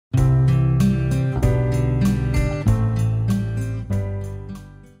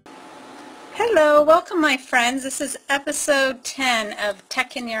Hello, welcome my friends. This is episode 10 of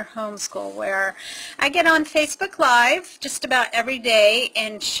Techin Your Homeschool, where I get on Facebook Live just about every day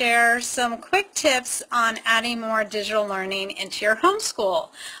and share some quick tips on adding more digital learning into your homeschool.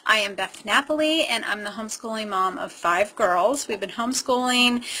 I am Beth Napoli and I'm the homeschooling mom of 5 girls. We've been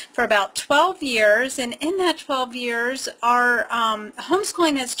homeschooling for about 12 years, and in that 12 years our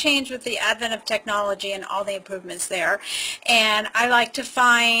homeschooling has changed with the advent of technology and all the improvements there. And I like to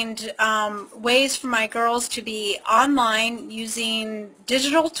find ways for my girls to be online using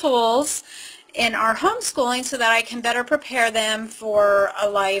digital tools in our homeschooling so that I can better prepare them for a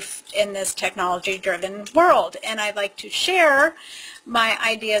life in this technology-driven world. And I'd like to share my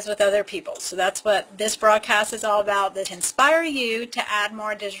ideas with other people. So that's what this broadcast is all about, that inspire you to add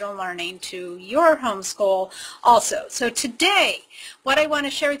more digital learning to your homeschool also. So today, what I want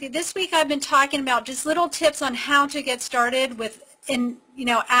to share with you this week, I've been talking about just little tips on how to get started with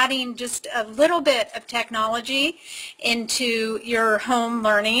adding just a little bit of technology into your home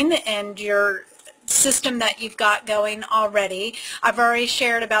learning and your system that you've got going already. I've already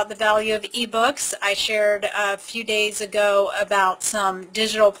shared about the value of ebooks. I shared a few days ago about some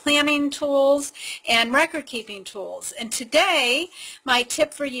digital planning tools and record keeping tools. And today my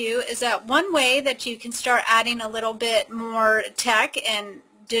tip for you is that one way that you can start adding a little bit more tech and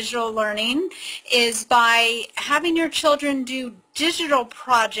digital learning is by having your children do digital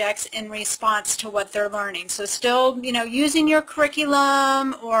projects in response to what they're learning. So still, using your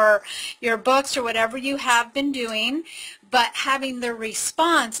curriculum or your books or whatever you have been doing, but having their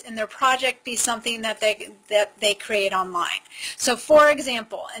response in their project be something that they create online. So for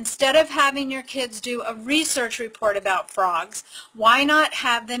example, instead of having your kids do a research report about frogs, why not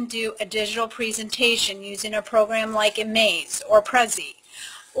have them do a digital presentation using a program like Amaze or Prezi?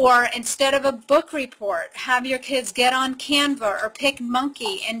 Or instead of a book report, have your kids get on Canva or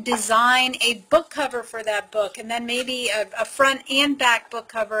PicMonkey and design a book cover for that book, and then maybe a front and back book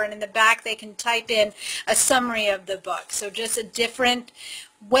cover, and in the back they can type in a summary of the book. So just a different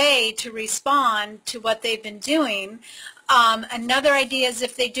way to respond to what they've been doing. Another idea is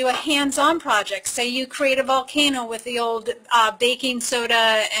if they do a hands-on project. Say you create a volcano with the old baking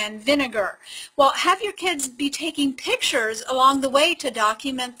soda and vinegar. Well, have your kids be taking pictures along the way to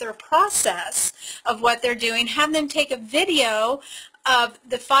document their process of what they're doing. Have them take a video of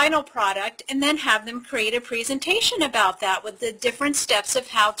the final product and then have them create a presentation about that with the different steps of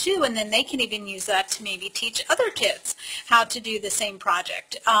how to, and then they can even use that to maybe teach other kids how to do the same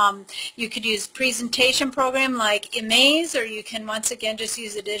project. You could use a presentation program like Amaze, or you can once again just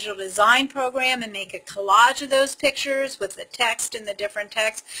use a digital design program and make a collage of those pictures with the text and the different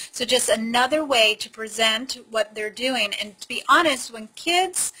text. So just another way to present what they're doing. And to be honest, when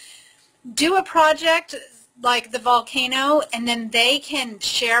kids do a project like the volcano and then they can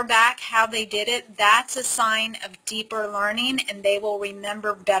share back how they did it, that's a sign of deeper learning, and they will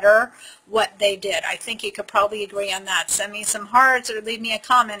remember better what they did. I think you could probably agree on that. Send me some hearts or leave me a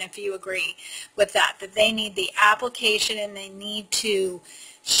comment if you agree with that they need the application and they need to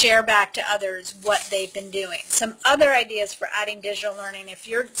share back to others what they've been doing. Some other ideas for adding digital learning: if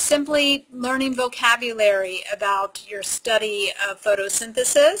you're simply learning vocabulary about your study of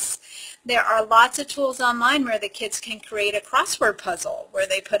photosynthesis, there are lots of tools online where the kids can create a crossword puzzle where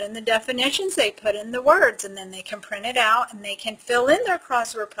they put in the definitions, they put in the words, and then they can print it out and they can fill in their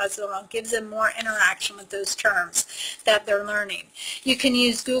crossword puzzle, and it gives them more interaction with those terms that they're learning. You can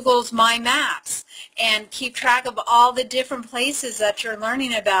use Google's My Maps and keep track of all the different places that you're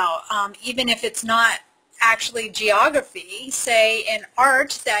learning about, even if it's not actually geography. Say in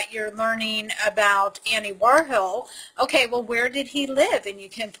art that you're learning about Andy Warhol, okay, well, where did he live? And you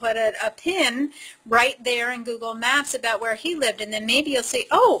can put a pin right there in Google Maps about where he lived, and then maybe you'll say,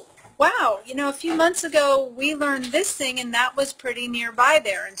 oh, wow, a few months ago we learned this thing and that was pretty nearby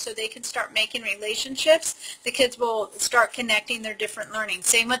there. And so they can start making relationships. The kids will start connecting their different learning.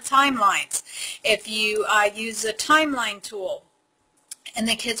 Same with timelines. If you use a timeline tool, and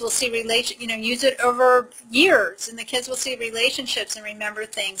the kids will see use it over years, and the kids will see relationships and remember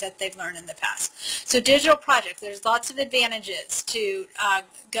things that they've learned in the past. So digital projects, there's lots of advantages to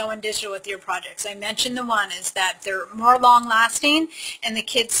going digital with your projects. I mentioned the one is that they're more long-lasting and the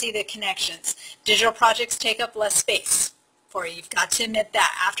kids see the connections. Digital projects take up less space for you. You've got to admit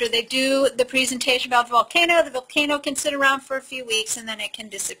that. After they do the presentation about the volcano can sit around for a few weeks and then it can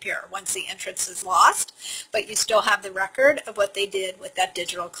disappear once the interest is lost, but you still have the record of what they did with that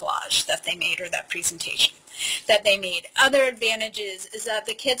digital collage that they made or that presentation that they made. Other advantages is that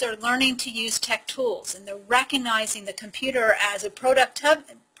the kids are learning to use tech tools and they're recognizing the computer as a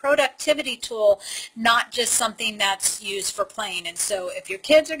productivity activity tool, not just something that's used for playing. And so if your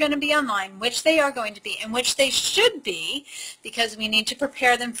kids are going to be online, which they are going to be, and which they should be, because we need to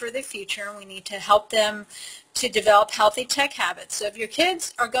prepare them for the future, and we need to help them to develop healthy tech habits. So if your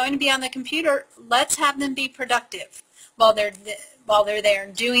kids are going to be on the computer, let's have them be productive while they're there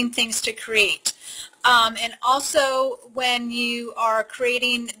and doing things to create. And also, when you are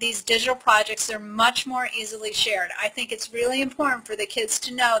creating these digital projects, they're much more easily shared. I think it's really important for the kids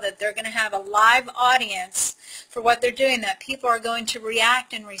to know that they're going to have a live audience for what they're doing, that people are going to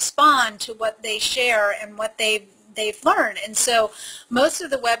react and respond to what they share and what they've learned. And so most of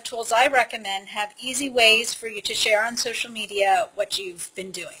the web tools I recommend have easy ways for you to share on social media what you've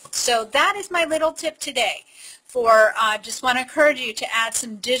been doing. So that is my little tip today. Just want to encourage you to add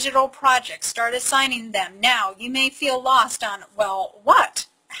some digital projects. Start assigning them. Now, you may feel lost on, well, what?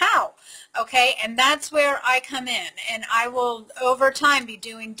 How? Okay, and that's where I come in, and I will over time be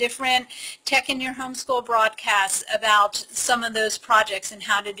doing different Tech in Your Homeschool broadcasts about some of those projects and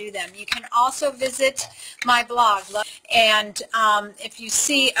how to do them. You can also visit my blog, and if you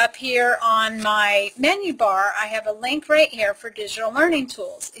see up here on my menu bar, I have a link right here for digital learning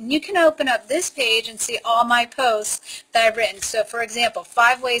tools, and you can open up this page and see all my posts that I've written. So for example,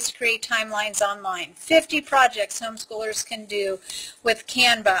 5 ways to create timelines online, 50 projects homeschoolers can do with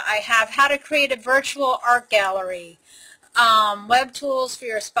Canva. I have how to create a virtual art gallery, web tools for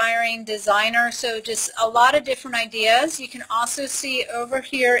your aspiring designer. So just a lot of different ideas. You can also see over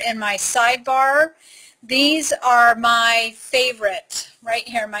here in my sidebar, these are my favorite, right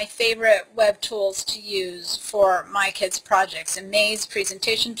here, my favorite web tools to use for my kids' projects. And May's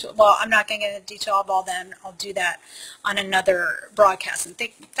presentation tool, well, I'm not going to get into detail of all them. I'll do that on another broadcast. In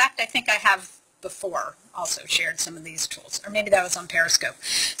fact, I think I have before also shared some of these tools, or maybe that was on Periscope.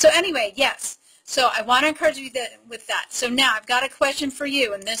 So anyway, yes, so I want to encourage you with that. So now I've got a question for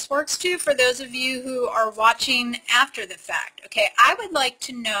you, and this works too for those of you who are watching after the fact. Okay, I would like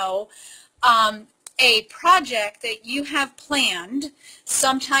to know a project that you have planned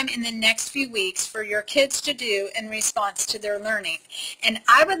sometime in the next few weeks for your kids to do in response to their learning. And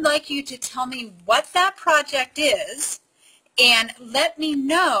I would like you to tell me what that project is, and let me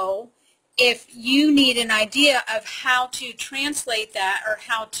know if you need an idea of how to translate that or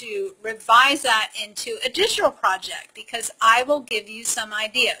how to revise that into a digital project, because I will give you some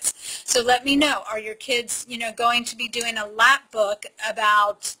ideas. So let me know, are your kids, going to be doing a lap book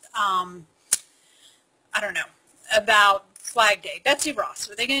about, I don't know, about Flag Day, Betsy Ross?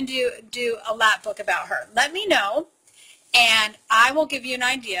 Are they going to do a lap book about her? Let me know, and I will give you an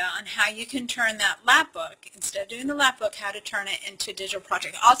idea on how you can turn that lap book, instead of doing the lap book, how to turn it into a digital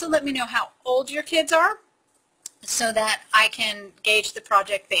project. Also, let me know how old your kids are so that I can gauge the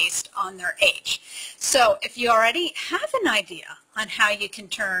project based on their age. So if you already have an idea on how you can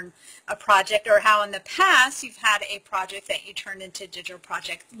turn a project, or how in the past you've had a project that you turned into a digital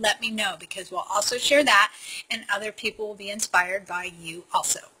project, let me know, because we'll also share that and other people will be inspired by you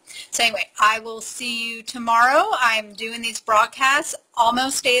also. So anyway, I will see you tomorrow. I'm doing these broadcasts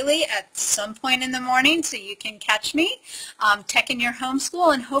almost daily at some point in the morning, so you can catch me. Tech in Your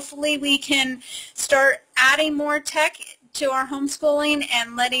Homeschool, and hopefully we can start adding more tech to our homeschooling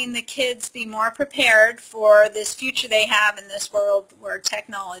and letting the kids be more prepared for this future they have in this world where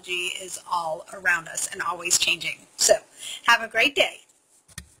technology is all around us and always changing. So have a great day.